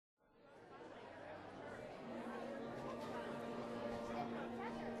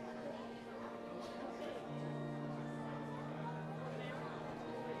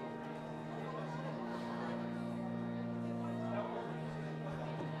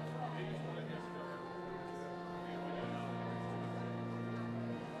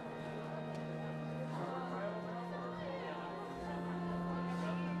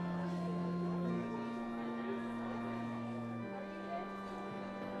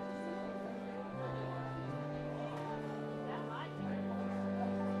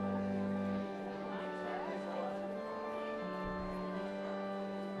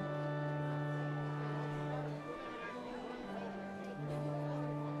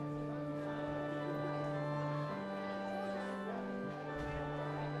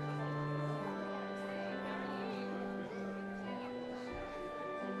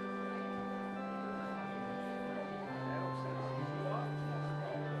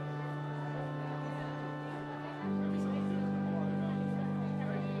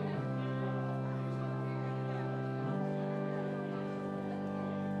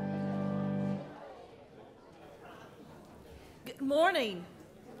Good morning,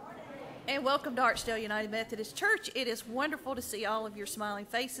 and welcome to Archdale United Methodist Church. It is wonderful to see all of your smiling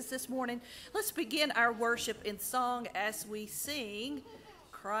faces this morning. Let's begin our worship in song as we sing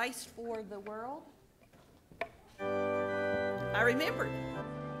Christ for the World. I remembered.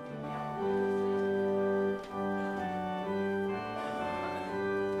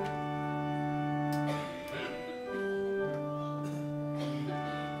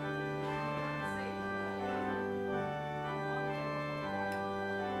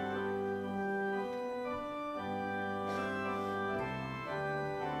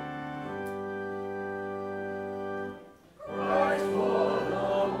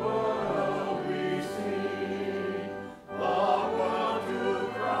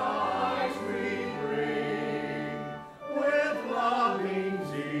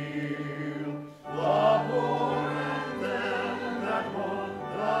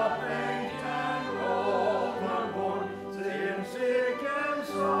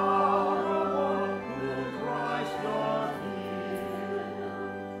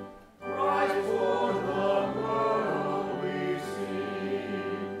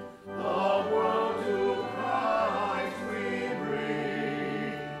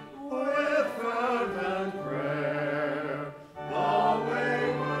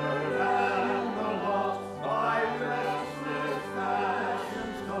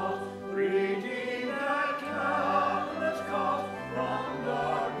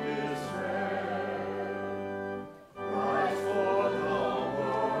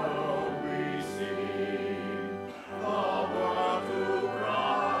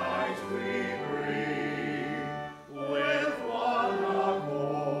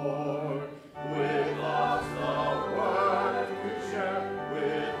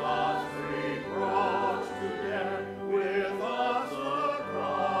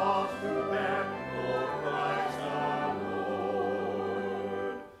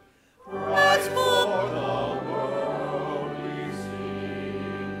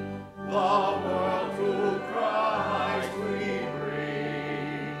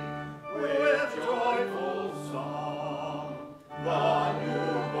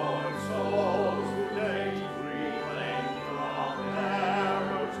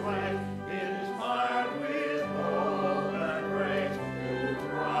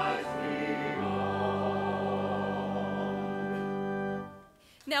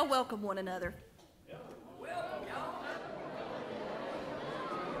 Now welcome one another.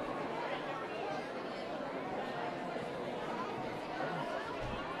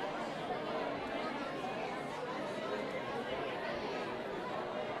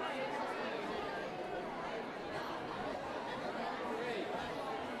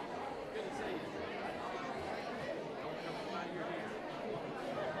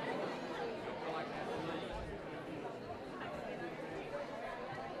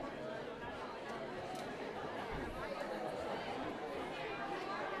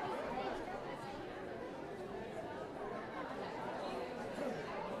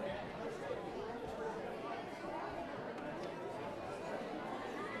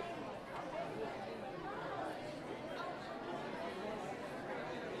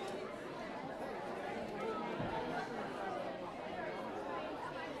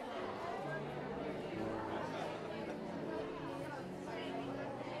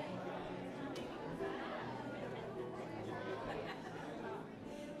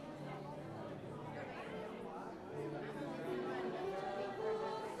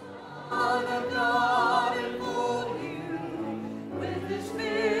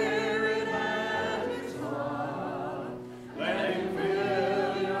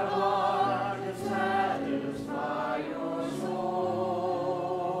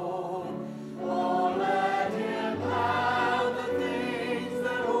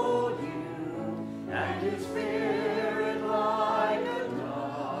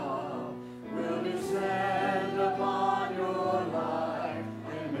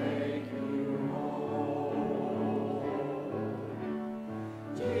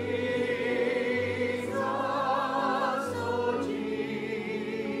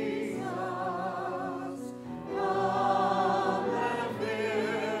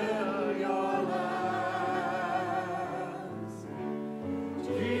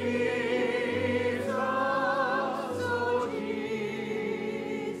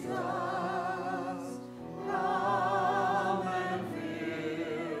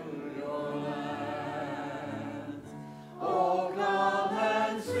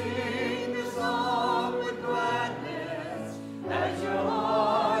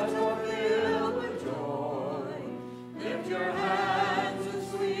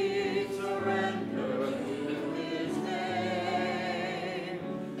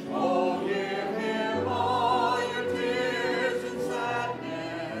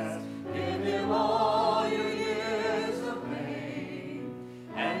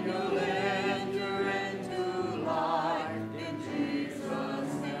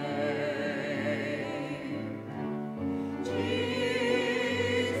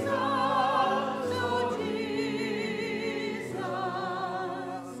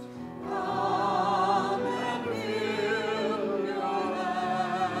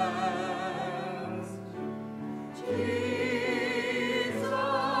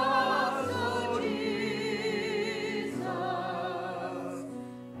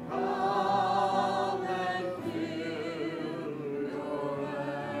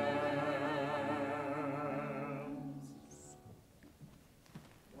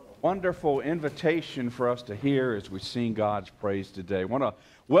 Wonderful invitation for us to hear as we sing God's praise today. I want to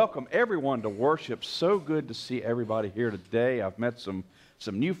welcome everyone to worship. So good to see everybody here today. I've met some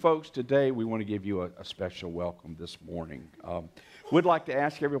new folks today. We want to give you a special welcome this morning. We'd like to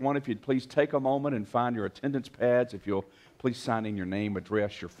ask everyone if you'd please take a moment and find your attendance pads. If you'll please sign in your name,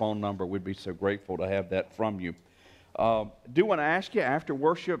 address, your phone number. We'd be so grateful to have that from you. Do want to ask you after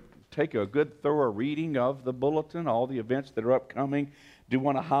worship, take a good thorough reading of the bulletin, all the events that are upcoming. Do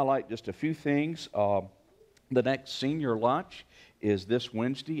want to highlight just a few things. The next senior lunch is this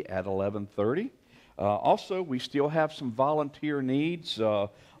Wednesday at 11:30. Also, we still have some volunteer needs on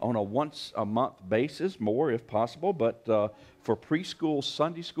a once-a-month basis, more if possible. But for preschool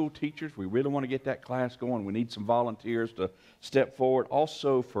Sunday school teachers, we really want to get that class going. We need some volunteers to step forward.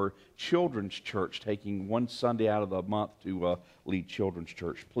 Also for children's church, taking one Sunday out of the month to lead children's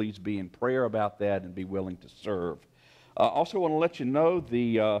church. Please be in prayer about that and be willing to serve. Also want to let you know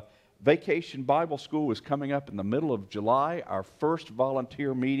the Vacation Bible School is coming up in the middle of July. Our first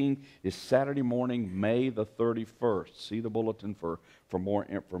volunteer meeting is Saturday morning, May the 31st. See the bulletin for more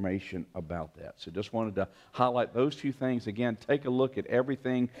information about that. So just wanted to highlight those two things. Again, take a look at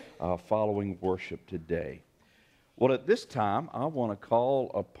everything following worship today. Well, at this time, I want to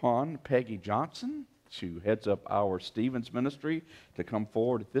call upon Peggy Johnson, who heads up our Stevens ministry, to come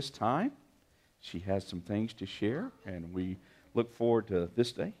forward at this time. She has some things to share, and we look forward to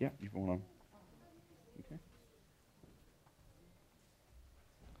this day. Yeah, you want to? Okay.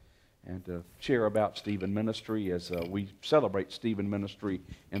 And share about Stephen Ministry as we celebrate Stephen Ministry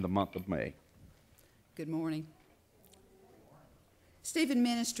in the month of May. Good morning. Stephen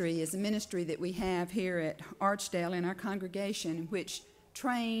Ministry is a ministry that we have here at Archdale in our congregation, which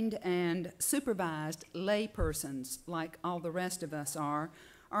trained and supervised lay persons like all the rest of us are,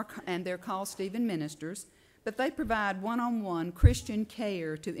 and they're called Stephen Ministers, but they provide one-on-one Christian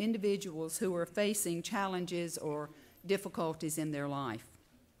care to individuals who are facing challenges or difficulties in their life.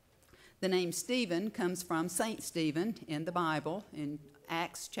 The name Stephen comes from Saint Stephen in the Bible. In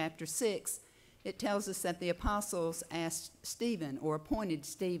Acts chapter 6, it tells us that the apostles asked Stephen, or appointed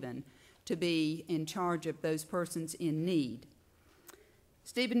Stephen, to be in charge of those persons in need.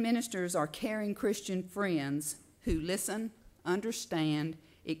 Stephen Ministers are caring Christian friends who listen, understand,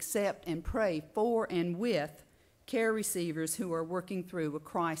 accept, and pray for and with care receivers who are working through a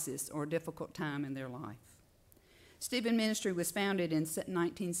crisis or difficult time in their life. Stephen Ministry was founded in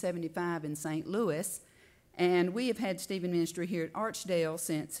 1975 in St. Louis, and we have had Stephen Ministry here at Archdale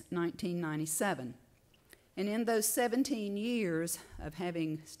since 1997. And in those 17 years of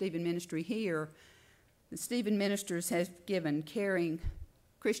having Stephen Ministry here, the Stephen Ministers have given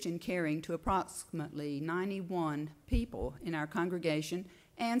Christian caring to approximately 91 people in our congregation,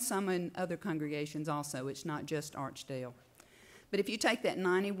 and some in other congregations also. It's not just Archdale. But if you take that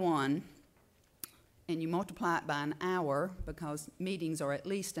 91 and you multiply it by an hour, because meetings are at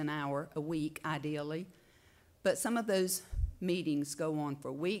least an hour a week, ideally, but some of those meetings go on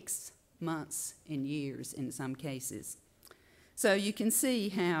for weeks, months, and years in some cases. So you can see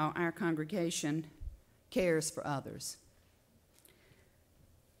how our congregation cares for others.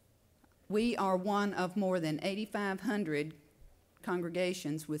 We are one of more than 8,500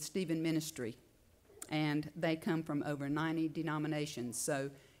 congregations with Stephen Ministry, and they come from over 90 denominations, so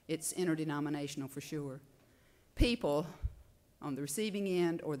it's interdenominational for sure. People on the receiving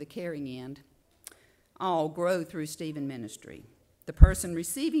end or the caring end all grow through Stephen Ministry. The person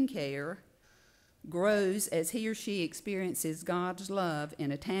receiving care grows as he or she experiences God's love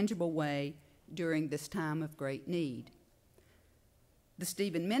in a tangible way during this time of great need. The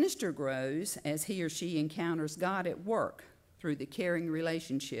Stephen Minister grows as he or she encounters God at work through the caring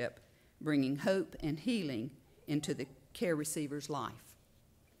relationship, bringing hope and healing into the care receiver's life.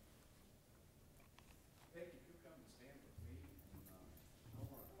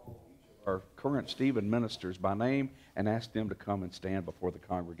 Our current Stephen Ministers by name and ask them to come and stand before the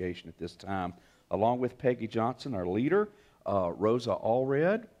congregation at this time. Along with Peggy Johnson, our leader, Rosa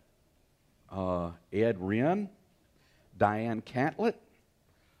Allred, Ed Wren, Diane Catlett,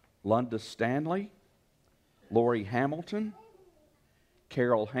 Lunda Stanley, Lori Hamilton,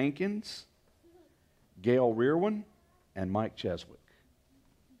 Carol Hankins, Gail Rearwin, and Mike Cheswick.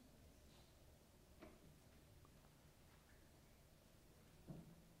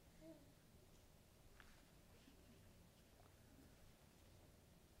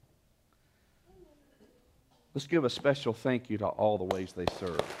 Let's give a special thank you to all the ways they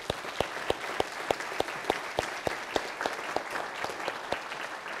serve.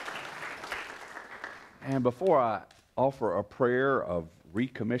 And before I offer a prayer of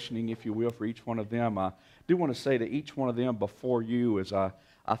recommissioning, if you will, for each one of them. I do want to say to each one of them before you, as I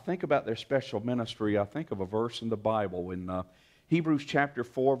think about their special ministry, I think of a verse in the Bible. In Hebrews chapter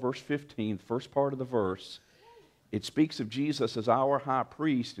 4, verse 15, the first part of the verse, it speaks of Jesus as our high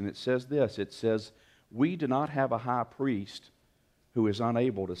priest, and it says this. It says, "We do not have a high priest who is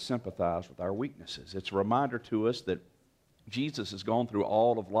unable to sympathize with our weaknesses." It's a reminder to us that Jesus has gone through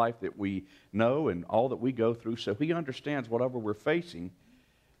all of life that we know and all that we go through, so he understands whatever we're facing.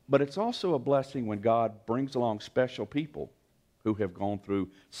 But it's also a blessing when God brings along special people who have gone through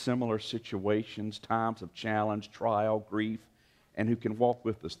similar situations, times of challenge, trial, grief, and who can walk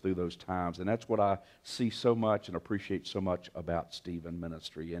with us through those times. And that's what I see so much and appreciate so much about Stephen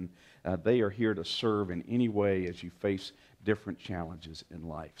Ministry. And they are here to serve in any way as you face different challenges in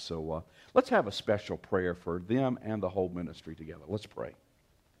life. So let's have a special prayer for them and the whole ministry together. Let's pray.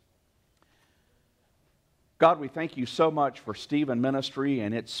 God, we thank you so much for Stephen Ministry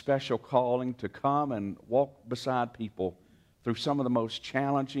and its special calling to come and walk beside people through some of the most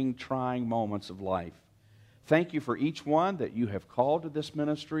challenging, trying moments of life. Thank you for each one that you have called to this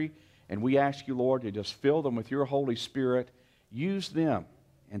ministry, and we ask you, Lord, to just fill them with your Holy Spirit. Use them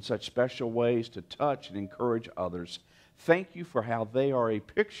in such special ways to touch and encourage others. Thank you for how they are a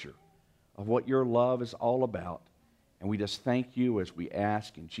picture of what your love is all about. And we just thank you as we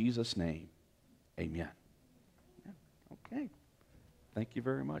ask in Jesus' name. Amen. Okay. Thank you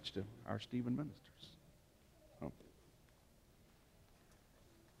very much to our Stephen ministers. Oh.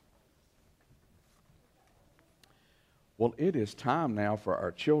 Well, it is time now for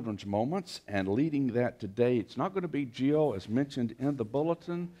our children's moments, and leading that today, it's not going to be Jill as mentioned in the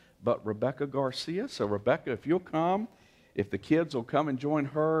bulletin, but Rebacca Garcia. So Rebacca, if you'll come, if the kids will come and join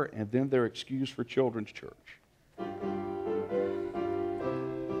her, and then they're excused for children's church.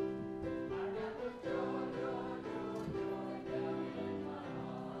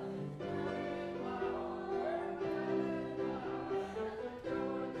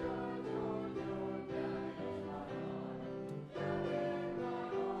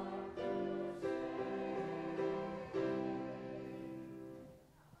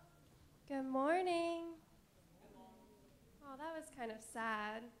 Good morning. Oh, that was kind of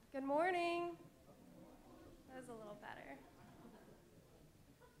sad. Good morning. That was a little better.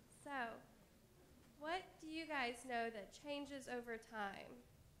 So, what do you guys know that changes over time?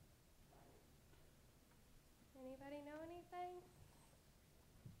 Anybody know anything?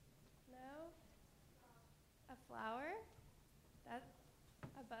 No? A flower? That's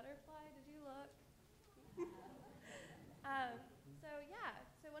a butterfly? Did you look?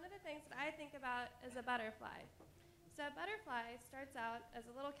 So one of the things that I think about is a butterfly. So a butterfly starts out as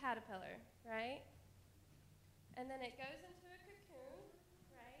a little caterpillar, right? And then it goes into a cocoon,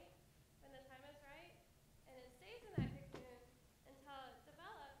 right? When the time is right. And it stays in that cocoon until it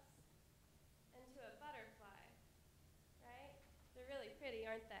develops into a butterfly, right? They're really pretty,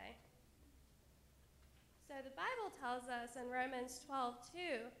 aren't they? So the Bible tells us in Romans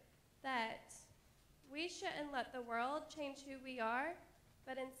 12:2 that we shouldn't let the world change who we are,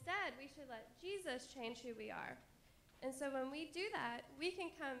 but instead we should let Jesus change who we are. And so when we do that, we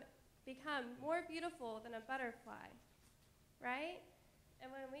can become more beautiful than a butterfly, right? And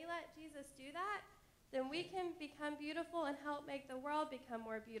when we let Jesus do that, then we can become beautiful and help make the world become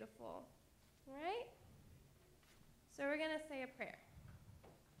more beautiful, right? So we're going to say a prayer.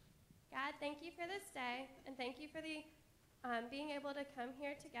 God, thank you for this day, and thank you for the being able to come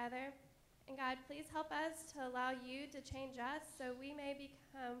here together. And God, please help us to allow you to change us so we may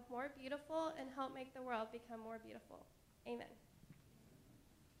become more beautiful and help make the world become more beautiful. Amen.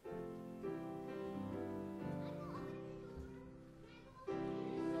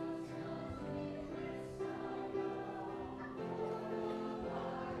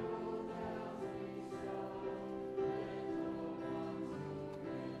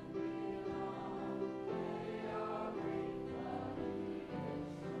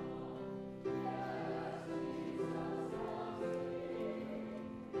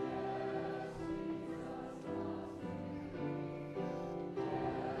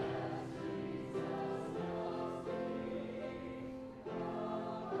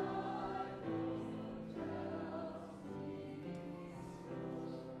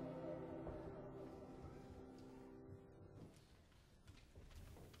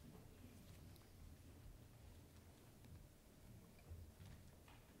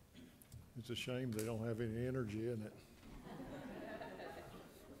 It's a shame they don't have any energy in it.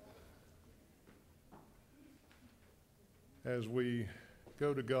 As we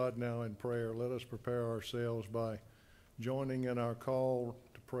go to God now in prayer, let us prepare ourselves by joining in our call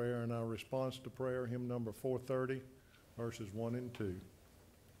to prayer and our response to prayer, hymn number 430, verses 1 and 2.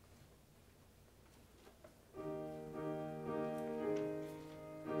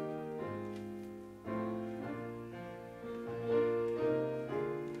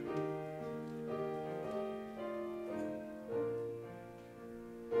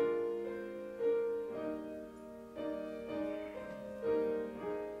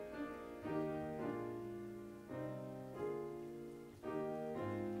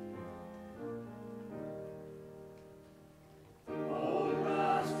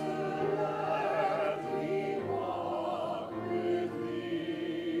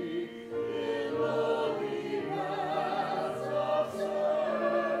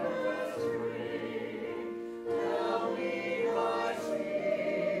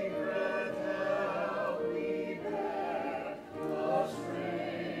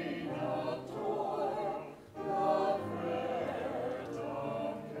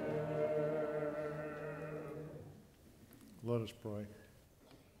 Let us pray.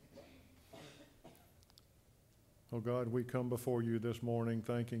 Oh God, we come before you this morning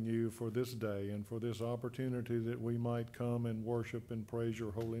thanking you for this day and for this opportunity that we might come and worship and praise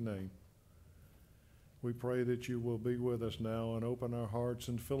your holy name. We pray that you will be with us now and open our hearts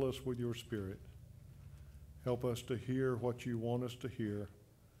and fill us with your Spirit. Help us to hear what you want us to hear,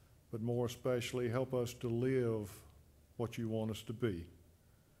 but more especially help us to live what you want us to be.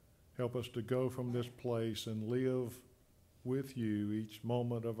 Help us to go from this place and live with you each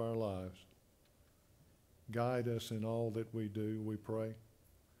moment of our lives. Guide us in all that we do, we pray.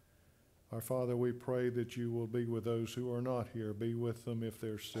 Our Father, we pray that you will be with those who are not here. Be with them if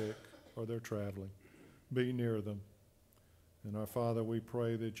they're sick or they're traveling. Be near them. And our Father, we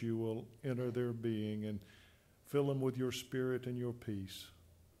pray that you will enter their being and fill them with your Spirit and your peace.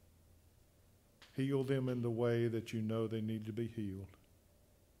 Heal them in the way that you know they need to be healed.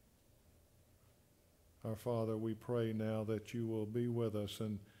 Our Father, we pray now that you will be with us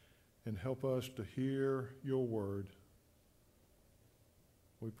and help us to hear your word.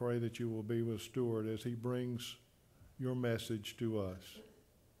 We pray that you will be with Stuart as he brings your message to us.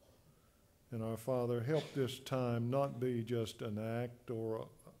 And our Father, help this time not be just an act or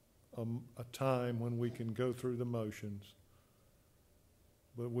a time when we can go through the motions,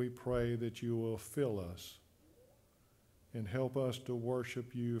 but we pray that you will fill us and help us to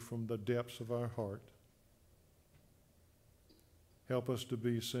worship you from the depths of our heart. Help us to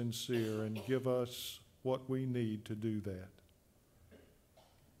be sincere and give us what we need to do that.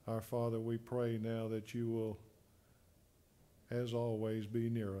 Our Father, we pray now that you will, as always, be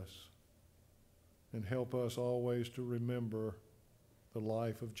near us and help us always to remember the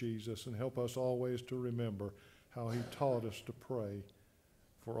life of Jesus and help us always to remember how he taught us to pray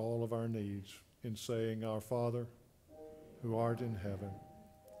for all of our needs in saying, Our Father, who art in heaven,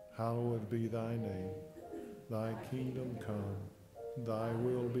 hallowed be thy name. Thy kingdom come. Thy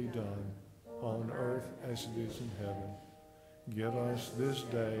will be done on earth as it is in heaven. Give us this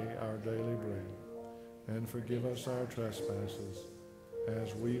day our daily bread, and forgive us our trespasses,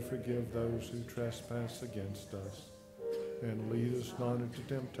 as we forgive those who trespass against us. And lead us not into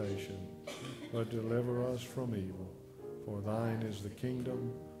temptation, but deliver us from evil. For thine is the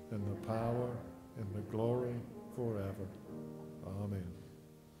kingdom, and the power, and the glory forever. Amen.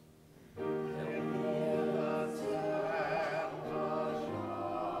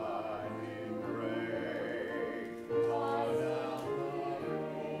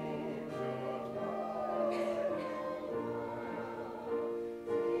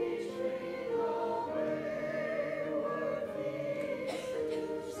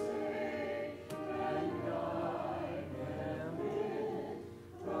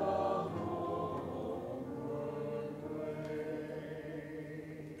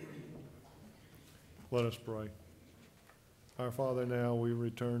 Let us pray. Our Father, now we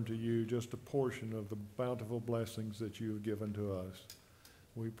return to you just a portion of the bountiful blessings that you have given to us.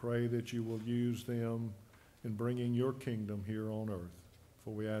 We pray that you will use them in bringing your kingdom here on earth.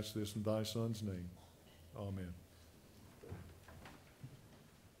 For we ask this in thy Son's name. Amen.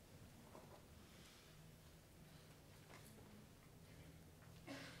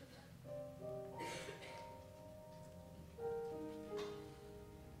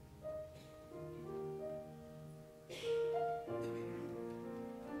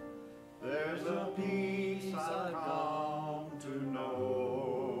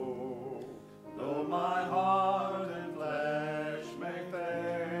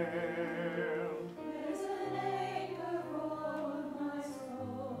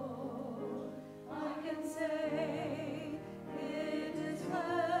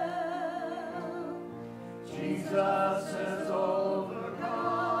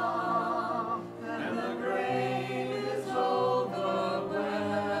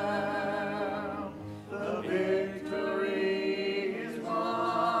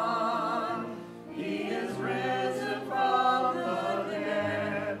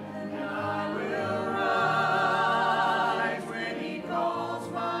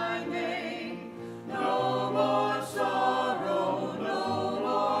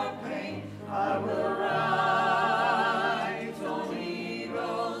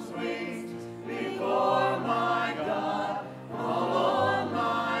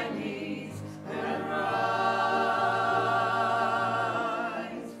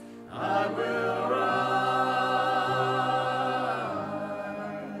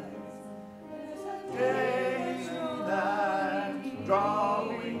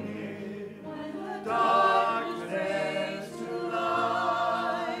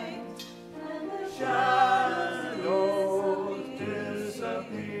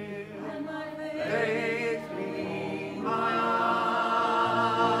 Take me, my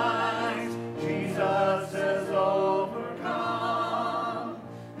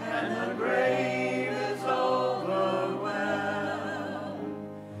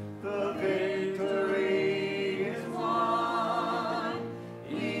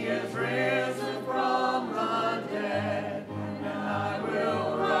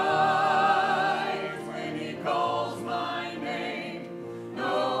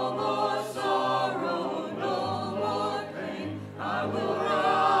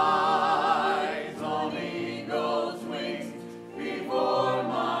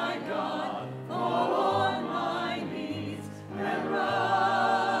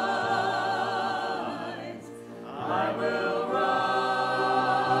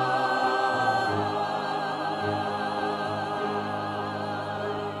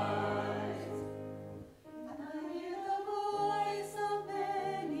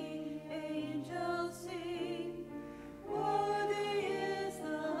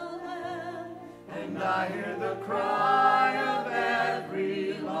I hear the cry of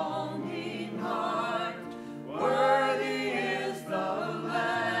every longing heart. Worthy is the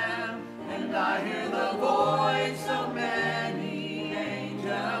Lamb, and I hear the voice of many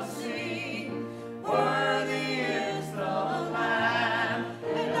angels sing. Worthy is the Lamb,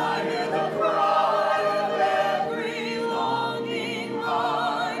 and I hear the cry of every longing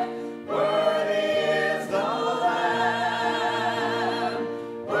heart. Worthy is the Lamb.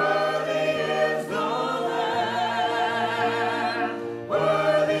 Worthy is the Lamb.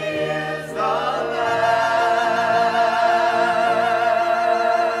 Worthy is the Lamb.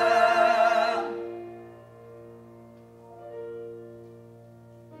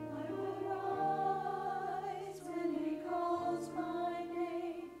 I will rise when He calls my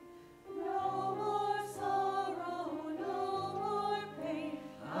name. No more sorrow, no more pain.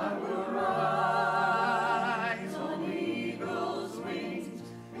 I will rise on eagle's wings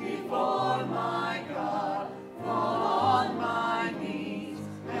before my God, fall on my knees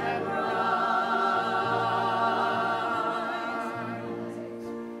and rise.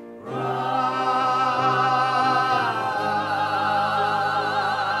 Rise.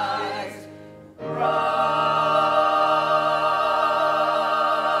 Rise.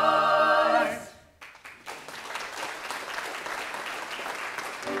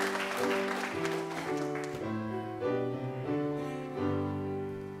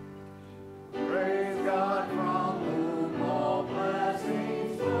 Praise God from whom all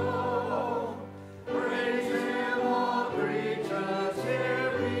blessings flow. Praise Him, all creatures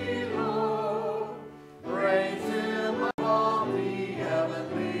here below. Praise Him, all the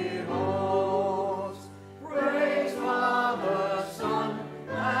heavenly hosts. Praise Father, Son,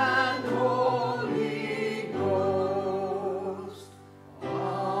 and Holy Ghost.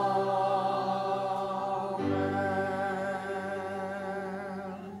 Amen.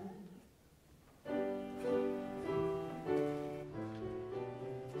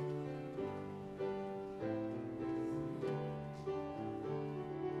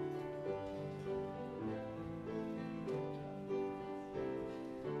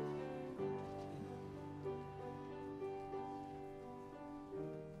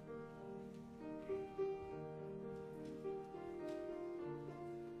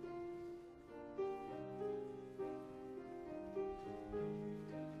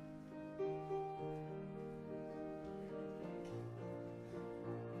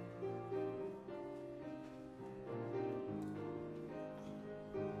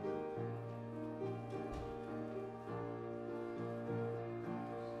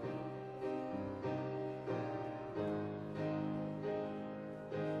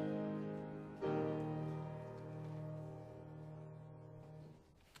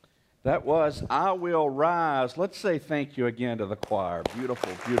 That was I Will Rise. Let's say thank you again to the choir.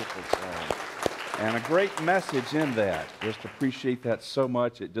 Beautiful, beautiful song. And a great message in that. Just appreciate that so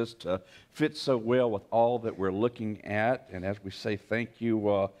much. It just fits so well with all that we're looking at. And as we say thank you,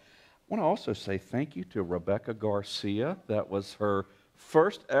 I want to also say thank you to Rebacca Garcia. That was her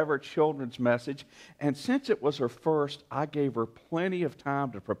first ever children's message. And since it was her first, I gave her plenty of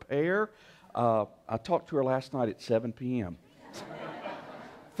time to prepare. I talked to her last night at 7 p.m.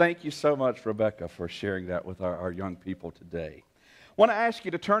 Thank you so much, Rebacca, for sharing that with our young people today. I want to ask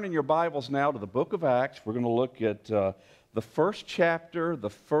you to turn in your Bibles now to the book of Acts. We're going to look at the first chapter, the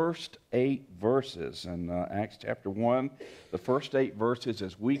first 8 verses. In Acts chapter 1, the first 8 verses,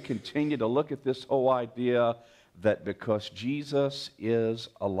 as we continue to look at this whole idea that because Jesus is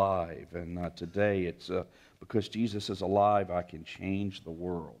alive. And today it's because Jesus is alive, I can change the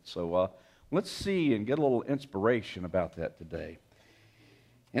world. So let's see and get a little inspiration about that today.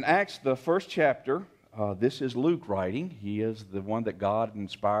 In Acts, the first chapter, this is Luke writing. He is the one that God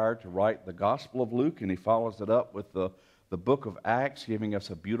inspired to write the Gospel of Luke, and he follows it up with the book of Acts, giving us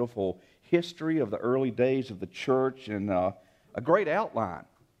a beautiful history of the early days of the church and a great outline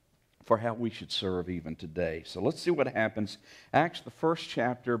for how we should serve even today. So let's see what happens. Acts, the first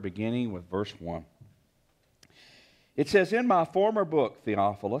chapter, beginning with verse 1. It says, "In my former book,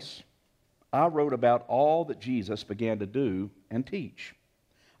 Theophilus, I wrote about all that Jesus began to do and teach,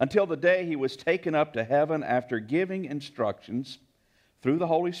 until the day he was taken up to heaven after giving instructions through the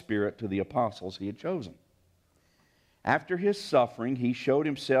Holy Spirit to the apostles he had chosen. After his suffering, he showed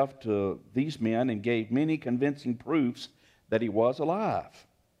himself to these men and gave many convincing proofs that he was alive.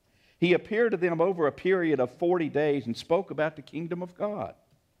 He appeared to them over a period of 40 days and spoke about the kingdom of God.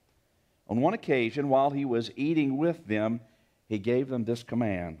 On one occasion, while he was eating with them, he gave them this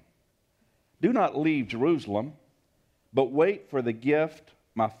command: 'Do not leave Jerusalem, but wait for the gift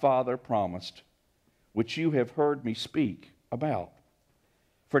my Father promised, which you have heard me speak about.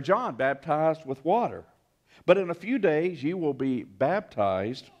 For John baptized with water, but in a few days you will be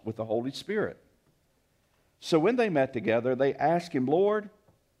baptized with the Holy Spirit." So when they met together, they asked him, "Lord,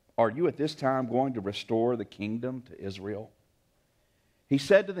 are you at this time going to restore the kingdom to Israel?" He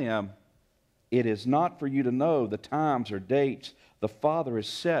said to them, "It is not for you to know the times or dates the Father has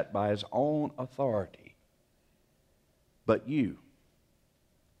set by his own authority. But you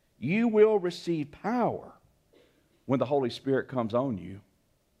will receive power when the Holy Spirit comes on you,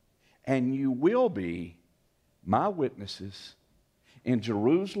 and you will be my witnesses in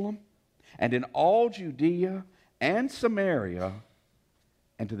Jerusalem and in all Judea and Samaria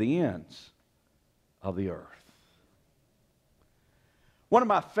and to the ends of the earth." One of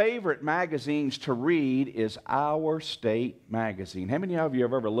my favorite magazines to read is Our State Magazine. How many of you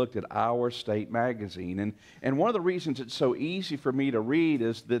have ever looked at Our State Magazine? And one of the reasons it's so easy for me to read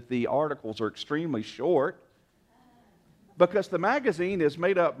is that the articles are extremely short, because the magazine is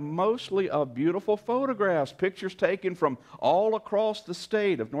made up mostly of beautiful photographs, pictures taken from all across the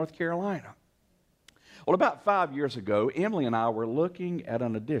state of North Carolina. Well, about 5 years ago, Emily and I were looking at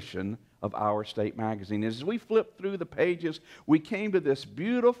an edition of Our State Magazine. As we flipped through the pages, we came to this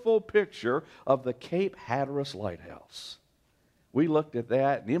beautiful picture of the Cape Hatteras Lighthouse. We looked at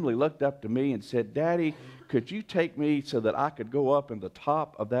that, and Emily looked up to me and said, "Daddy, could you take me so that I could go up in the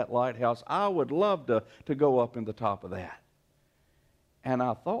top of that lighthouse? I would love to go up in the top of that." And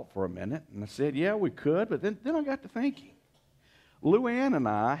I thought for a minute, and I said, "Yeah, we could," but then I got to thinking. Luann and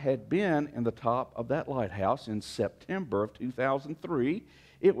I had been in the top of that lighthouse in September of 2003.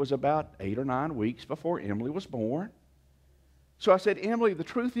 It was about 8 or 9 weeks before Emily was born. So I said, "Emily, the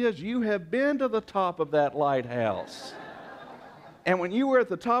truth is you have been to the top of that lighthouse. And when you were at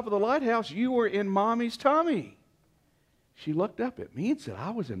the top of the lighthouse, you were in Mommy's tummy." She looked up at me and said, "I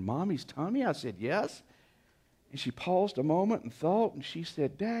was in Mommy's tummy?" I said, "Yes." And she paused a moment and thought, and she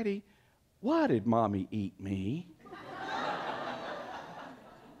said, "Daddy, why did Mommy eat me?"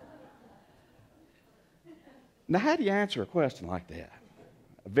 Now, how do you answer a question like that?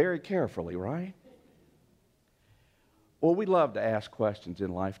 Very carefully, right? Well, we love to ask questions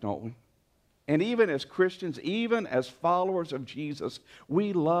in life, don't we? And even as Christians, even as followers of Jesus,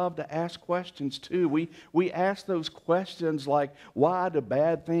 we love to ask questions too. We ask those questions like, why do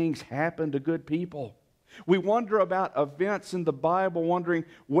bad things happen to good people? We wonder about events in the Bible, wondering,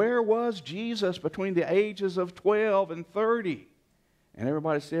 where was Jesus between the ages of 12 and 30? And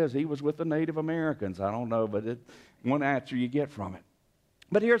everybody says he was with the Native Americans. I don't know, but it's one answer you get from it.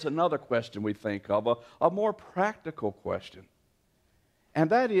 But here's another question we think of, a more practical question. And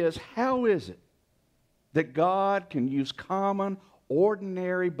that is, how is it that God can use common,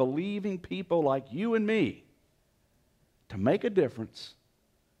 ordinary, believing people like you and me to make a difference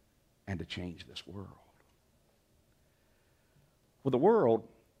and to change this world? Well, the world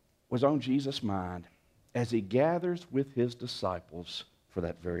was on Jesus' mind as he gathers with his disciples for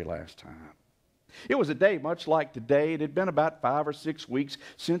that very last time. It was a day much like today. It had been about 5 or 6 weeks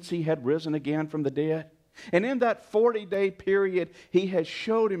since he had risen again from the dead. And in that 40-day period, he has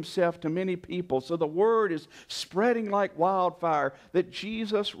showed himself to many people. So the word is spreading like wildfire that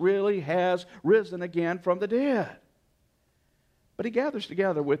Jesus really has risen again from the dead. But he gathers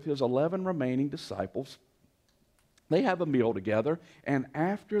together with his 11 remaining disciples. They have a meal together, and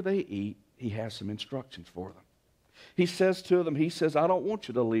after they eat, he has some instructions for them. He says to them, I don't want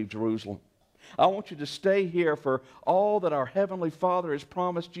you to leave Jerusalem. I want you to stay here for all that our Heavenly Father has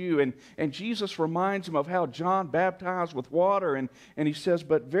promised you. And Jesus reminds him of how John baptized with water, and he says,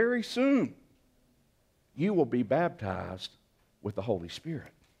 but very soon you will be baptized with the Holy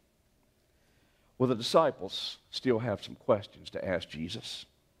Spirit. Well, the disciples still have some questions to ask Jesus.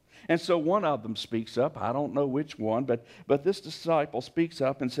 And so one of them speaks up. I don't know which one, but this disciple speaks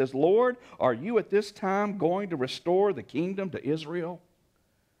up and says, Lord, are you at this time going to restore the kingdom to Israel?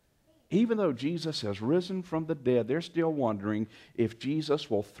 Even though Jesus has risen from the dead, they're still wondering if Jesus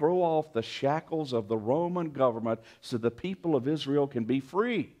will throw off the shackles of the Roman government so the people of Israel can be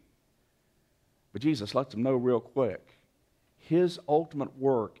free. But Jesus lets them know real quick, his ultimate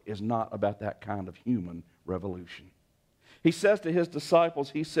work is not about that kind of human revolution. He says to his disciples,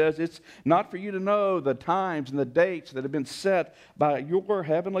 he says, it's not for you to know the times and the dates that have been set by your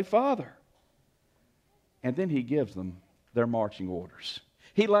heavenly Father. And then he gives them their marching orders.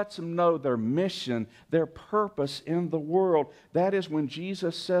 He lets them know their mission, their purpose in the world. That is when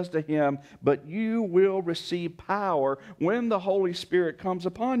Jesus says to him, but you will receive power when the Holy Spirit comes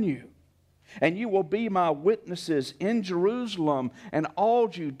upon you. And you will be my witnesses in Jerusalem and all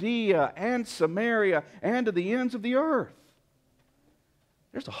Judea and Samaria and to the ends of the earth.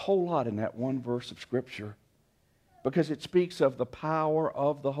 There's a whole lot in that one verse of Scripture. because it speaks of the power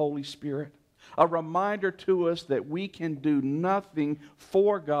of the Holy Spirit. A reminder to us that we can do nothing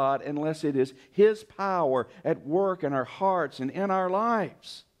for God unless it is His power at work in our hearts and in our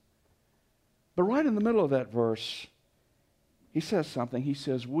lives. But right in the middle of that verse, he says something. He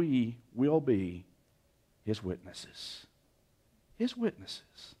says, we will be His witnesses. His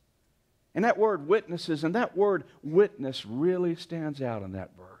witnesses. And that word witnesses and that word witness really stands out in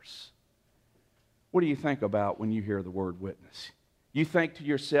that verse. What do you think about when you hear the word witness? You think to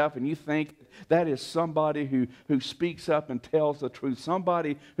yourself and you think that is somebody who speaks up and tells the truth,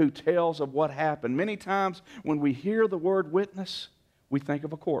 somebody who tells of what happened. Many times when we hear the word witness, we think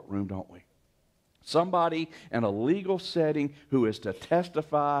of a courtroom, don't we? Somebody in a legal setting who is to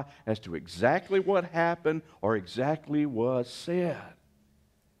testify as to exactly what happened or exactly was said.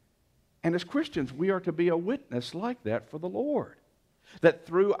 And as Christians, we are to be a witness like that for the Lord. That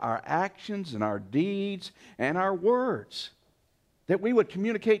through our actions and our deeds and our words, that we would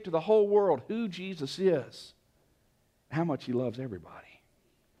communicate to the whole world who Jesus is, how much He loves everybody.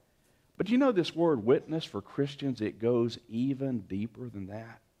 But you know this word witness for Christians, it goes even deeper than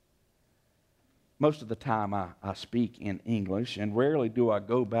that. Most of the time I speak in English, and rarely do I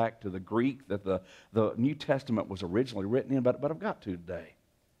go back to the Greek that the New Testament was originally written in, but I've got to today.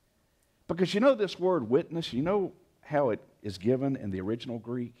 Because you know this word witness, you know how it is given in the original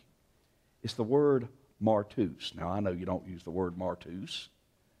Greek? It's the word martus. Now, I know you don't use the word martus,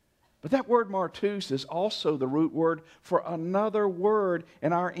 but that word martus is also the root word for another word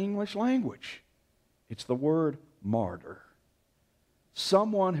in our English language. It's the word martyr.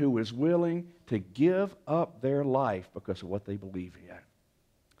 Someone who is willing to give up their life because of what they believe in.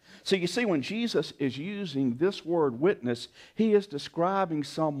 So you see, when Jesus is using this word witness, He is describing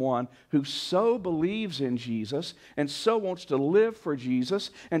someone who so believes in Jesus and so wants to live for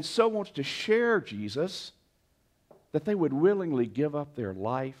Jesus and so wants to share Jesus that they would willingly give up their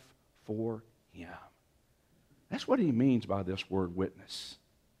life for Him. That's what He means by this word witness.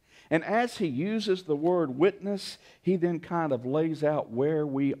 And as He uses the word witness, He then kind of lays out where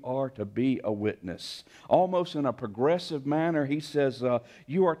we are to be a witness. Almost in a progressive manner, He says,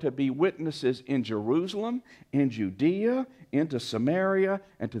 you are to be witnesses in Jerusalem, in Judea, into Samaria,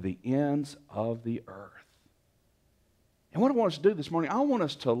 and to the ends of the earth. And what I want us to do this morning, I want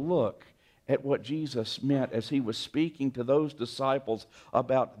us to look at what Jesus meant as He was speaking to those disciples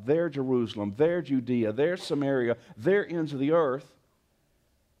about their Jerusalem, their Judea, their Samaria, their ends of the earth.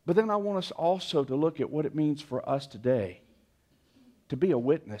 But then I want us also to look at what it means for us today to be a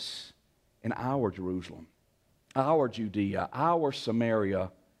witness in our Jerusalem, our Judea, our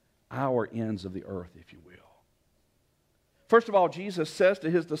Samaria, our ends of the earth, if you will. First of all, Jesus says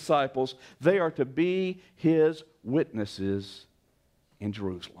to His disciples, they are to be His witnesses in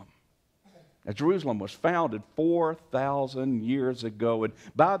Jerusalem. Now, Jerusalem was founded 4,000 years ago, and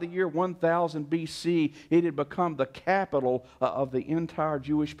by the year 1000 BC, it had become the capital of the entire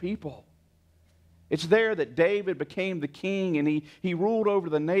Jewish people. It's there that David became the king, and he ruled over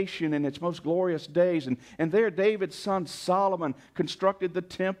the nation in its most glorious days. And there David's son Solomon constructed the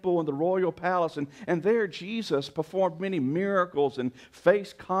temple and the royal palace, and there Jesus performed many miracles and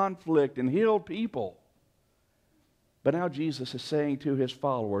faced conflict and healed people. But now Jesus is saying to His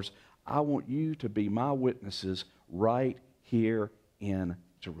followers, I want you to be my witnesses right here in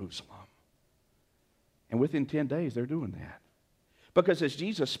Jerusalem. And within 10 days, they're doing that. Because as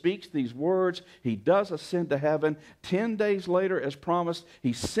Jesus speaks these words, He does ascend to heaven. 10 days later, as promised,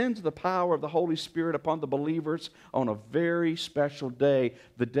 He sends the power of the Holy Spirit upon the believers on a very special day,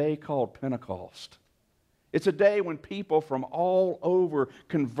 the day called Pentecost. It's a day when people from all over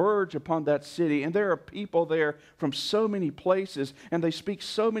converge upon that city, and there are people there from so many places, and they speak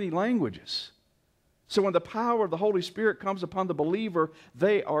so many languages. So when the power of the Holy Spirit comes upon the believer,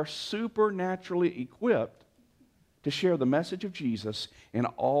 they are supernaturally equipped to share the message of Jesus in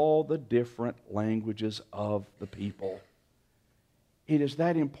all the different languages of the people. It is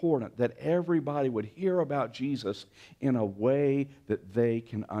that important that everybody would hear about Jesus in a way that they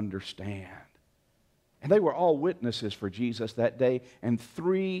can understand. And they were all witnesses for Jesus that day, and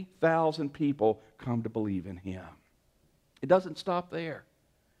 3,000 people come to believe in Him. It doesn't stop there.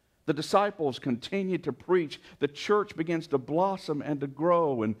 The disciples continue to preach. The church begins to blossom and to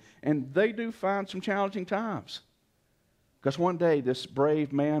grow, and they do find some challenging times. Because one day, this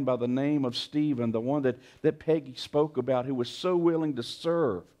brave man by the name of Stephen, the one that Peggy spoke about, who was so willing to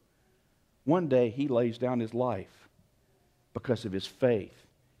serve, one day he lays down his life because of his faith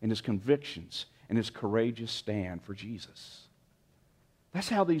and his convictions and his courageous stand for Jesus. That's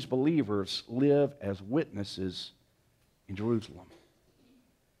how these believers live as witnesses in Jerusalem.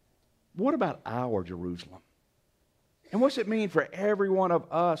 What about our Jerusalem? And what's it mean for every one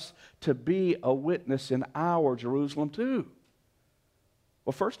of us to be a witness in our Jerusalem too?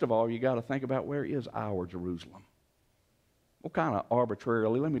 Well, first of all, you got to think about, where is our Jerusalem? Well, kind of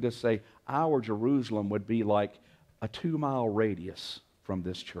arbitrarily, let me just say our Jerusalem would be like a 2-mile radius from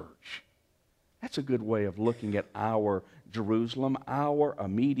this church. That's a good way of looking at our Jerusalem, our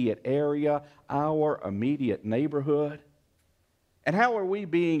immediate area, our immediate neighborhood. And how are we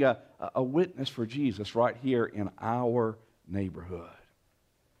being a witness for Jesus right here in our neighborhood?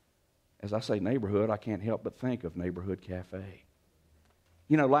 As I say neighborhood, I can't help but think of Neighborhood Cafe.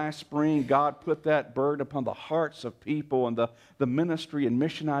 You know, last spring, God put that burden upon the hearts of people, and the ministry and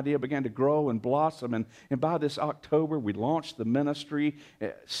mission idea began to grow and blossom. And by this October, we launched the ministry,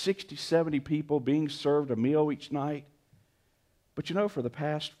 60, 70 people being served a meal each night. But you know, for the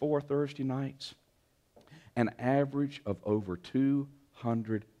past 4 Thursday nights, an average of over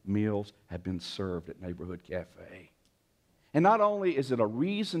 200 meals have been served at Neighborhood Cafe. And not only is it a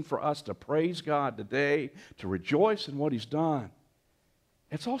reason for us to praise God today, to rejoice in what He's done,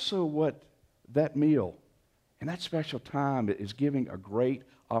 it's also what that meal and that special time is giving a great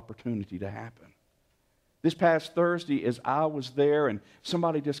opportunity to happen. This past Thursday, as I was there, and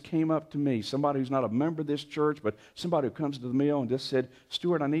somebody just came up to me, somebody who's not a member of this church, but somebody who comes to the meal and just said,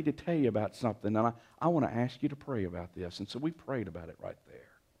 "Stuart, I need to tell you about something, and I want to ask you to pray about this." And so we prayed about it right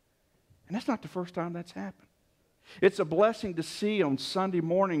there. And that's not the first time that's happened. It's a blessing to see on Sunday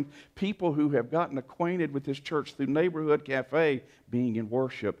morning people who have gotten acquainted with this church through Neighborhood Cafe being in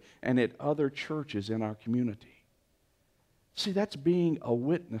worship, and at other churches in our community. See, that's being a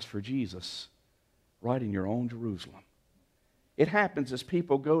witness for Jesus right in your own Jerusalem. It happens as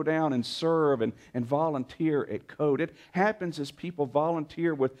people go down and serve and volunteer at Code. It happens as people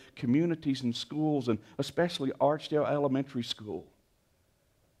volunteer with communities and schools, and especially Archdale Elementary School.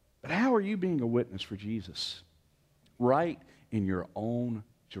 But how are you being a witness for Jesus right in your own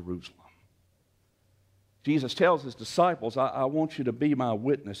Jerusalem? Jesus tells His disciples, I want you to be my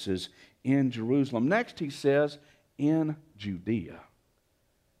witnesses in Jerusalem. Next, He says, in Judea.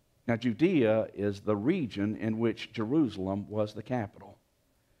 Now, Judea is the region in which Jerusalem was the capital.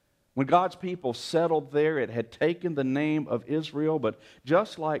 When God's people settled there, it had taken the name of Israel, but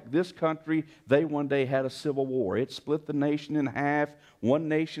just like this country, they one day had a civil war. It split the nation in half, one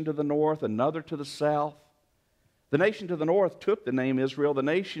nation to the north, another to the south. The nation to the north took the name Israel, the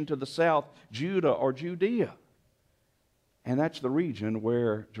nation to the south, Judah or Judea. And that's the region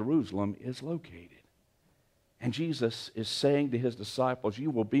where Jerusalem is located. And Jesus is saying to His disciples,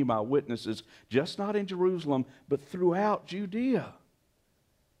 you will be my witnesses, just not in Jerusalem, but throughout Judea.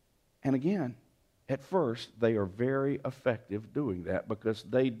 And again, at first, they are very effective doing that because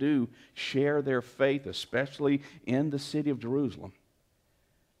they do share their faith, especially in the city of Jerusalem.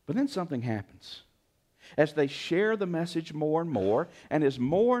 But then something happens. As they share the message more and more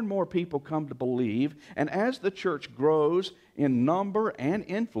and more people come to believe, and as the church grows in number and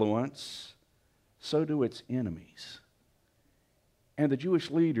influence, so do its enemies. And the Jewish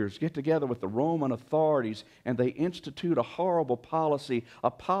leaders get together with the Roman authorities, and they institute a horrible policy,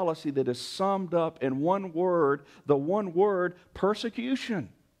 a policy that is summed up in one word, the one word, persecution.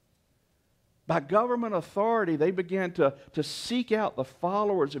 By government authority, they began to seek out the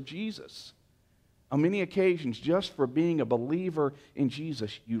followers of Jesus. On many occasions, just for being a believer in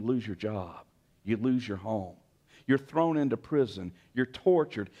Jesus, you lose your job, you lose your home. You're thrown into prison. You're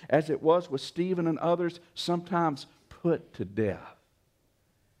tortured, as it was with Stephen and others, sometimes put to death,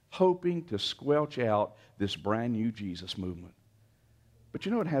 hoping to squelch out this brand new Jesus movement. But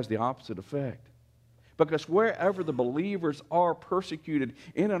you know, it has the opposite effect. Because wherever the believers are persecuted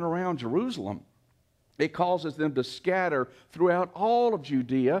in and around Jerusalem, it causes them to scatter throughout all of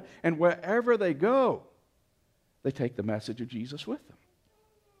Judea, and wherever they go, they take the message of Jesus with them.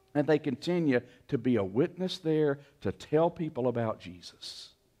 And they continue to be a witness there, to tell people about Jesus.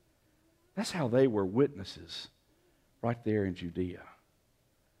 That's how they were witnesses right there in Judea.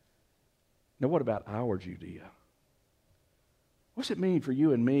 Now, what about our Judea? What's it mean for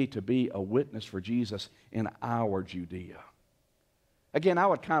you and me to be a witness for Jesus in our Judea? Again, I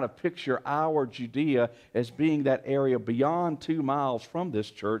would kind of picture our Judea as being that area beyond 2 miles from this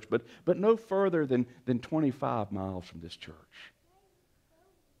church, but no further than 25 miles from this church.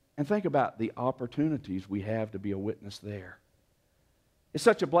 And think about the opportunities we have to be a witness there. It's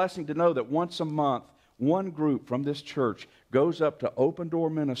such a blessing to know that once a month, one group from this church goes up to Open Door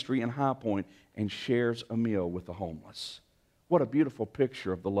Ministry in High Point and shares a meal with the homeless. What a beautiful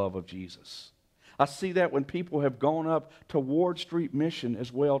picture of the love of Jesus. I see that when people have gone up to Ward Street Mission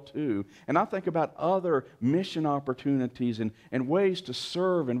as well too. And I think about other mission opportunities and ways to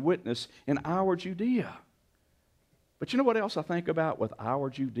serve and witness in our Judea. But you know what else I think about with our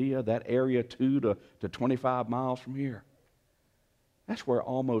Judea, that area 2 to 25 miles from here? That's where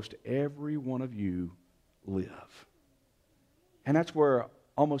almost every one of you live. And that's where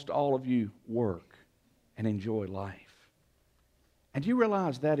almost all of you work and enjoy life. And do you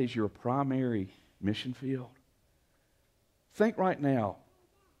realize that is your primary mission field? Think right now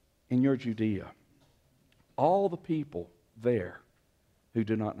in your Judea, all the people there who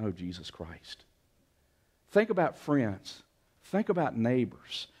do not know Jesus Christ. Think about friends. Think about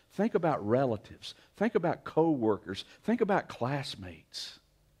neighbors. Think about relatives. Think about co-workers. Think about classmates.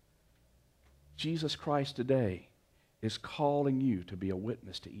 Jesus Christ today is calling you to be a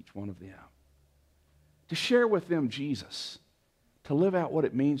witness to each one of them. To share with them Jesus. To live out what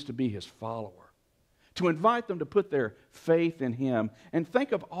it means to be His follower. To invite them to put their faith in Him. And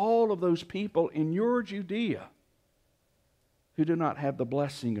think of all of those people in your Judea who do not have the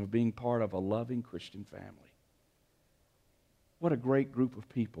blessing of being part of a loving Christian family. What a great group of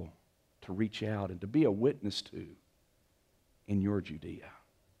people to reach out and to be a witness to in your Judea.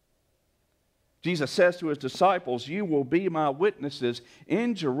 Jesus says to His disciples, "You will be my witnesses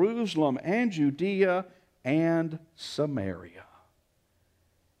in Jerusalem and Judea and Samaria."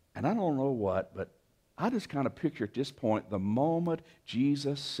 And I don't know what, but I just kind of picture at this point, the moment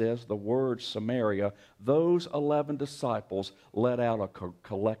Jesus says the word Samaria, those 11 disciples let out a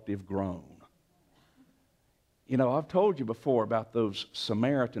collective groan. You know, I've told you before about those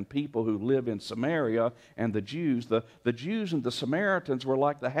Samaritan people who live in Samaria and the Jews. The Jews and the Samaritans were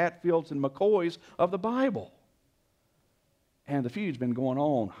like the Hatfields and McCoys of the Bible. And the feud's been going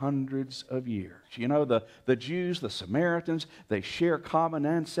on hundreds of years. You know, the Jews, the Samaritans, they share common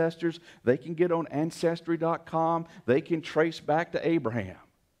ancestors. They can get on Ancestry.com. They can trace back to Abraham.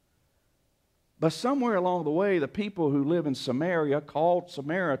 But somewhere along the way, the people who live in Samaria, called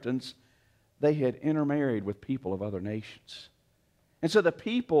Samaritans, they had intermarried with people of other nations. And so the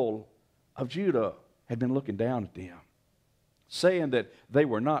people of Judah had been looking down at them, saying that they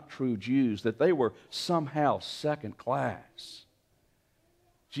were not true Jews, that they were somehow second class.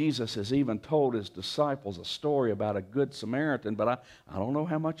 Jesus has even told His disciples a story about a good Samaritan, but I don't know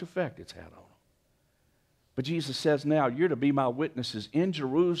how much effect it's had on them. But Jesus says now, you're to be my witnesses in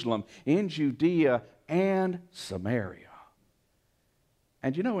Jerusalem, in Judea, and Samaria.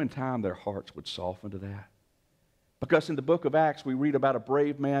 And you know, in time, their hearts would soften to that. Because in the book of Acts, we read about a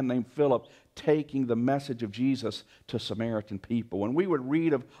brave man named Philip taking the message of Jesus to Samaritan people. And we would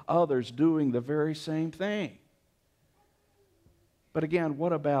read of others doing the very same thing. But again,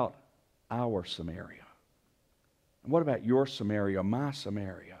 what about our Samaria? And what about your Samaria, my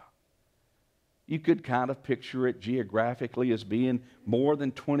Samaria? You could kind of picture it geographically as being more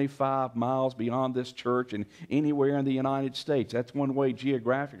than 25 miles beyond this church and anywhere in the United States. That's one way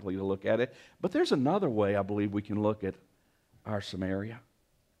geographically to look at it. But there's another way I believe we can look at our Samaria.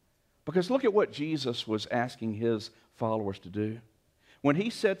 Because look at what Jesus was asking His followers to do. When He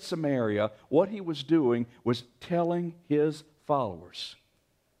said Samaria, what He was doing was telling His followers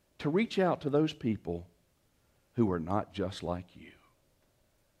to reach out to those people who are not just like you.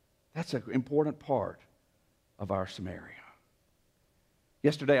 That's an important part of our Samaria.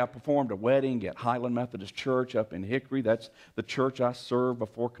 Yesterday I performed a wedding at Highland Methodist Church up in Hickory. That's the church I served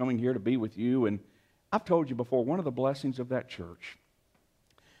before coming here to be with you. And I've told you before, one of the blessings of that church,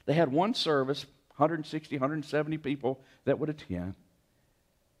 they had one service, 160, 170 people that would attend.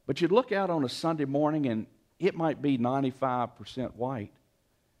 But you'd look out on a Sunday morning and it might be 95% white,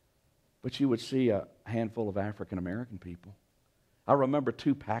 but you would see a handful of African American people. I remember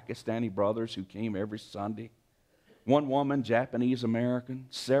 2 Pakistani brothers who came every Sunday. One woman, Japanese American,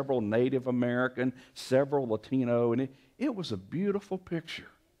 several Native American, several Latino, and it was a beautiful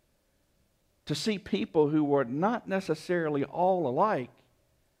picture to see people who were not necessarily all alike,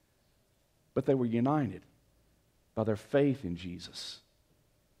 but they were united by their faith in Jesus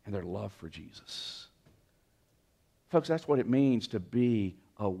and their love for Jesus. Folks, that's what it means to be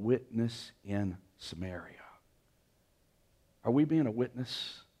a witness in Samaria. Are we being a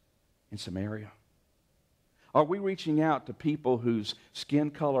witness in Samaria? Are we reaching out to people whose skin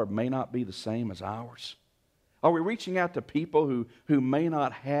color may not be the same as ours? Are we reaching out to people who may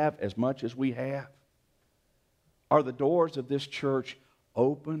not have as much as we have? Are the doors of this church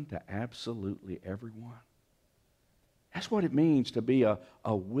open to absolutely everyone? That's what it means to be a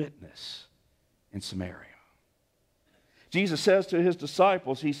witness in Samaria. Jesus says to His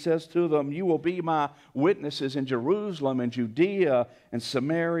disciples, He says to them, you will be my witnesses in Jerusalem and Judea and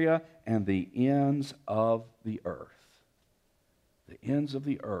Samaria and the ends of the earth. The ends of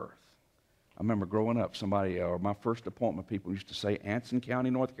the earth. I remember growing up, or my first appointment, people used to say, Anson County,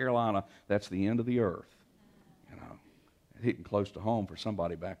 North Carolina, that's the end of the earth. You know. hitting close to home for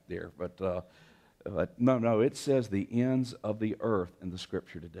somebody back there. But no, it says the ends of the earth in the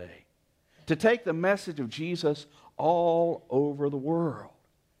Scripture today. To take the message of Jesus all over the world.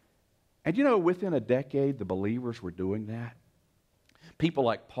 And you know, within a decade, the believers were doing that. People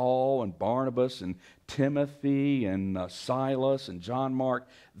like Paul and Barnabas and Timothy and Silas and John Mark,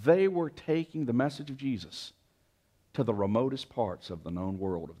 they were taking the message of Jesus to the remotest parts of the known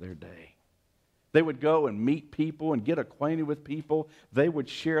world of their day. They would go and meet people and get acquainted with people. They would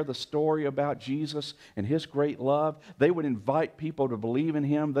share the story about Jesus and His great love. They would invite people to believe in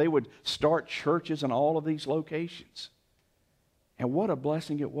Him. They would start churches in all of these locations. And what a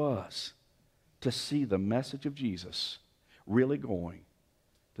blessing it was to see the message of Jesus really going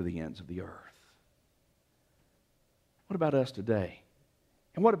to the ends of the earth. What about us today?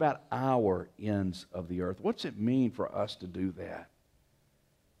 And what about our ends of the earth? What's it mean for us to do that?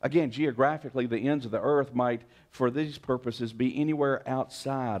 Again, geographically, the ends of the earth might, for these purposes, be anywhere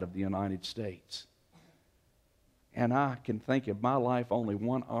outside of the United States. And I can think of my life only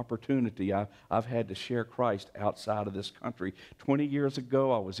one opportunity I've had to share Christ outside of this country. 20 years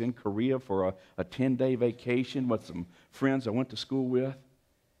ago, I was in Korea for a 10-day vacation with some friends I went to school with.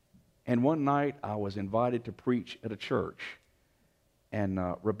 And one night, I was invited to preach at a church. And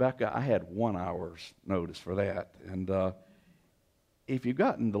Rebacca, I had 1 hour's notice for that. And if you've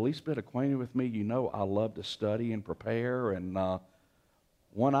gotten the least bit acquainted with me, you know I love to study and prepare. And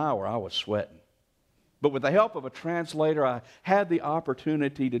 1 hour, I was sweating. But with the help of a translator, I had the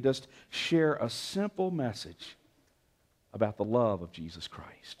opportunity to just share a simple message about the love of Jesus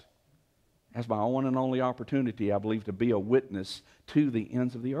Christ. As my one and only opportunity, I believe, to be a witness to the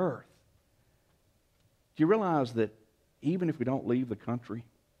ends of the earth. Do you realize that even if we don't leave the country,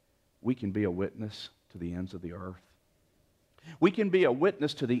 we can be a witness to the ends of the earth? We can be a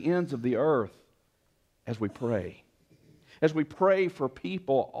witness to the ends of the earth as we pray. As we pray for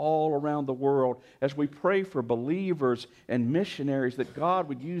people all around the world, as we pray for believers and missionaries that God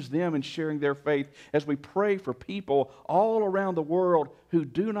would use them in sharing their faith, as we pray for people all around the world who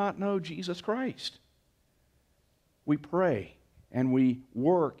do not know Jesus Christ. We pray and we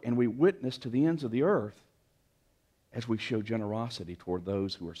work and we witness to the ends of the earth as we show generosity toward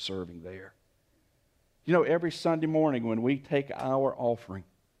those who are serving there. You know, every Sunday morning when we take our offering,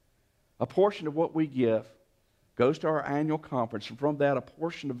 a portion of what we give goes to our annual conference, and from that, a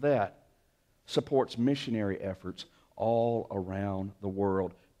portion of that supports missionary efforts all around the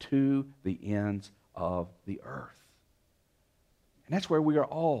world to the ends of the earth. And that's where we are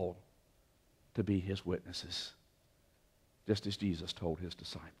all to be His witnesses, just as Jesus told His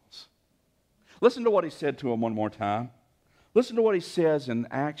disciples. Listen to what He said to them one more time. Listen to what He says in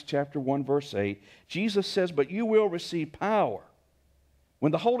Acts chapter 1, verse 8. Jesus says, "But you will receive power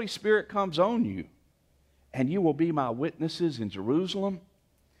when the Holy Spirit comes on you, and you will be my witnesses in Jerusalem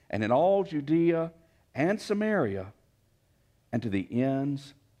and in all Judea and Samaria and to the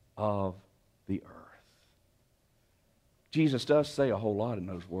ends of the earth." Jesus does say a whole lot in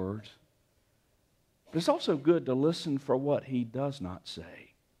those words. But it's also good to listen for what He does not say.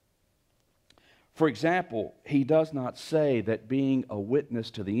 For example, He does not say that being a witness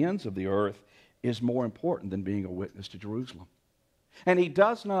to the ends of the earth is more important than being a witness to Jerusalem. And He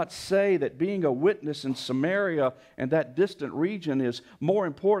does not say that being a witness in Samaria and that distant region is more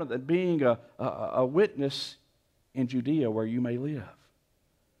important than being a witness in Judea where you may live.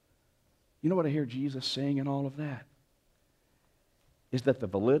 You know what I hear Jesus saying in all of that? Is that the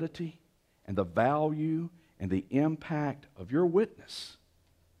validity and the value and the impact of your witness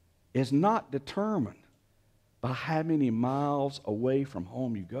is not determined by how many miles away from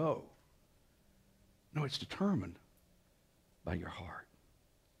home you go. No, it's determined by your heart.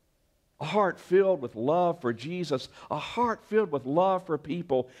 A heart filled with love for Jesus, a heart filled with love for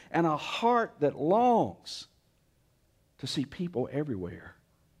people, and a heart that longs to see people everywhere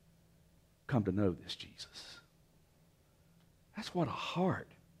come to know this Jesus. That's what a heart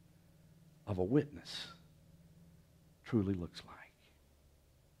of a witness truly looks like.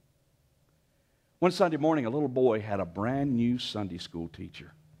 One Sunday morning, a little boy had a brand new Sunday school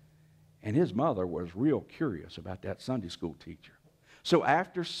teacher. And his mother was real curious about that Sunday school teacher. So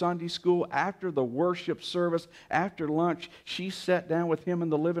after Sunday school, after the worship service, after lunch, she sat down with him in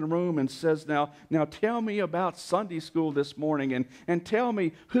the living room and says, now tell me about Sunday school this morning and tell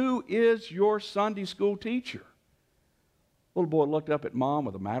me, who is your Sunday school teacher? Little boy looked up at Mom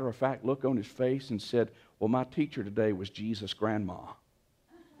with a matter-of-fact look on his face and said, well, my teacher today was Jesus' grandma.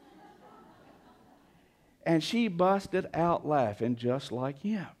 And she busted out laughing just like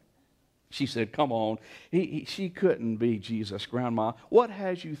him. She said, come on, she couldn't be Jesus' grandma. What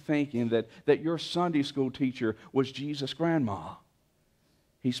has you thinking that your Sunday school teacher was Jesus' grandma?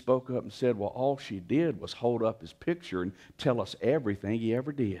 He spoke up and said, well, all she did was hold up his picture and tell us everything he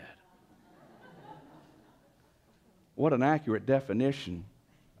ever did. What an accurate definition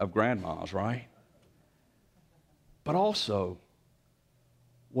of grandmas, right? But also,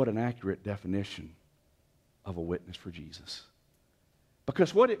 what an accurate definition of a witness for Jesus.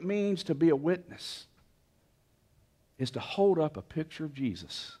 Because what it means to be a witness is to hold up a picture of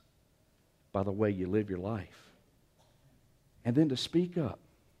Jesus by the way you live your life. And then to speak up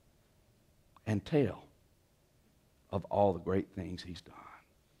and tell of all the great things he's done.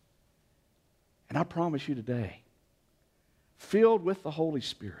 And I promise you today, filled with the Holy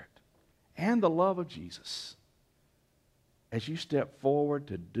Spirit and the love of Jesus, as you step forward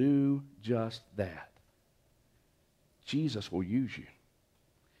to do just that, Jesus will use you.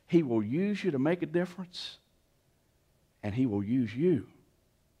 He will use you to make a difference, and he will use you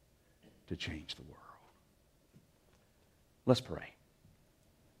to change the world. Let's pray.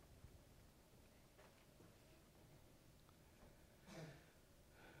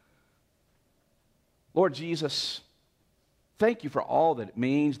 Lord Jesus, thank you for all that it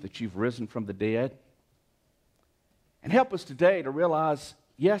means that you've risen from the dead. And help us today to realize,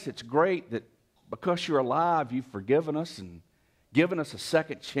 yes, it's great that because you're alive, you've forgiven us and given us a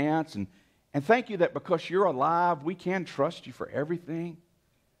second chance. And thank you that because you're alive, we can trust you for everything.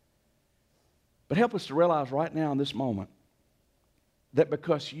 But help us to realize right now in this moment that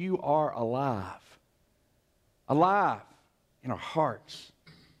because you are alive in our hearts,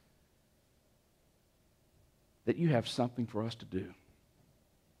 that you have something for us to do.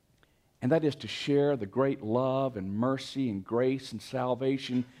 And that is to share the great love and mercy and grace and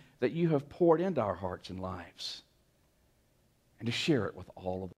salvation that you have poured into our hearts and lives, and to share it with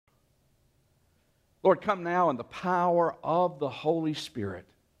all of them. Lord, come now in the power of the Holy Spirit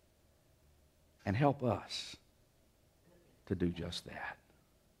and help us to do just that.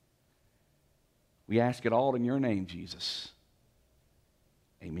 We ask it all in your name, Jesus.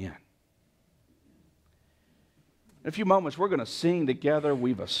 Amen. In a few moments, we're going to sing together,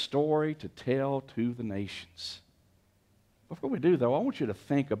 "We've a Story to Tell to the Nations." Before we do, though, I want you to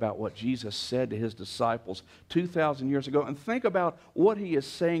think about what Jesus said to his disciples 2,000 years ago, and think about what he is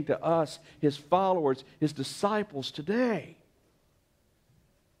saying to us, his followers, his disciples today.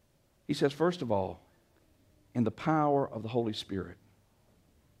 He says, first of all, in the power of the Holy Spirit,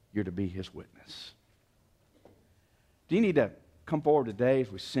 you're to be his witness. Do you need to come forward today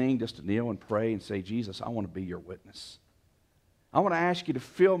as we sing just to kneel and pray and say, Jesus, I want to be your witness. I want to ask you to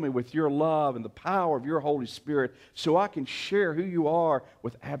fill me with your love and the power of your Holy Spirit so I can share who you are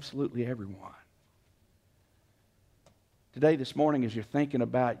with absolutely everyone. Today, this morning, as you're thinking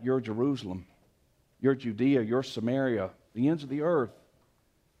about your Jerusalem, your Judea, your Samaria, the ends of the earth,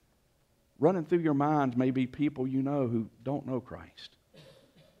 running through your minds may be people you know who don't know Christ.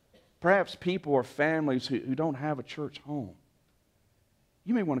 Perhaps people or families who don't have a church home.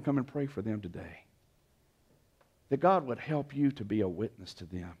 You may want to come and pray for them today. That God would help you to be a witness to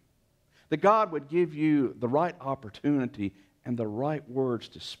them. That God would give you the right opportunity and the right words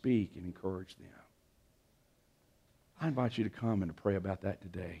to speak and encourage them. I invite you to come and to pray about that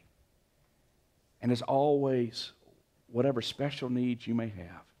today. And as always, whatever special needs you may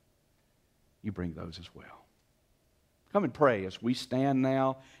have, you bring those as well. Come and pray as we stand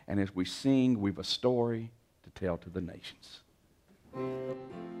now and as we sing, "We've a Story to Tell to the Nations." Story of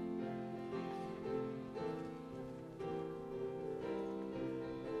truth and mercy,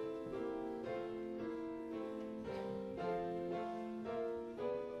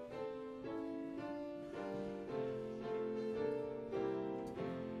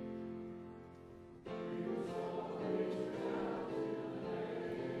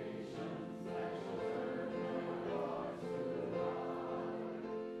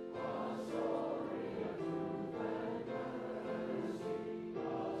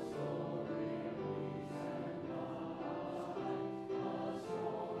 a story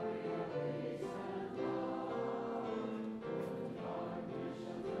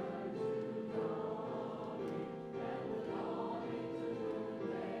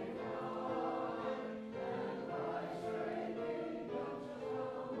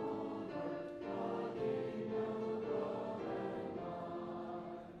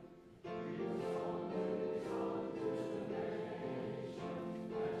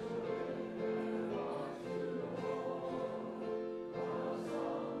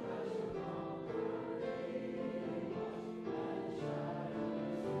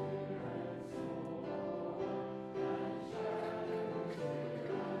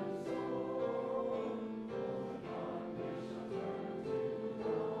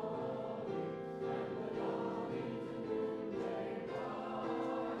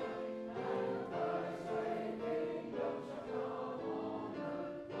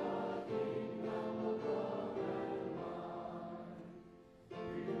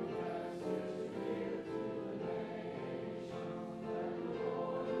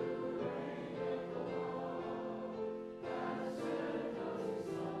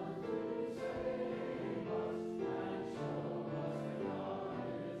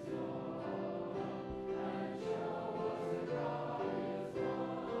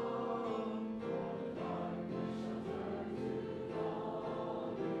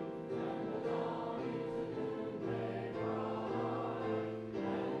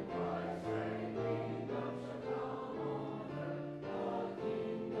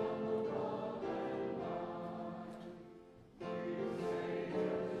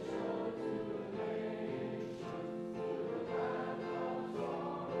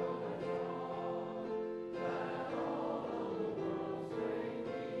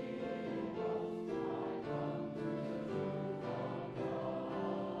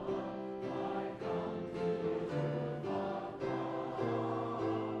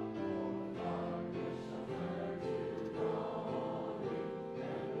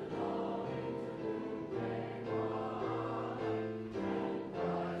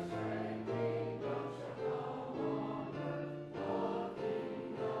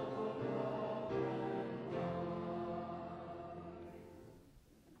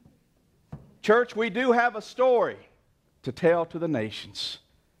Church, we do have a story to tell to the nations.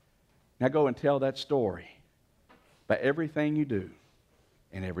 Now go and tell that story by everything you do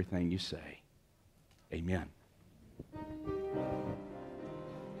and everything you say. Amen.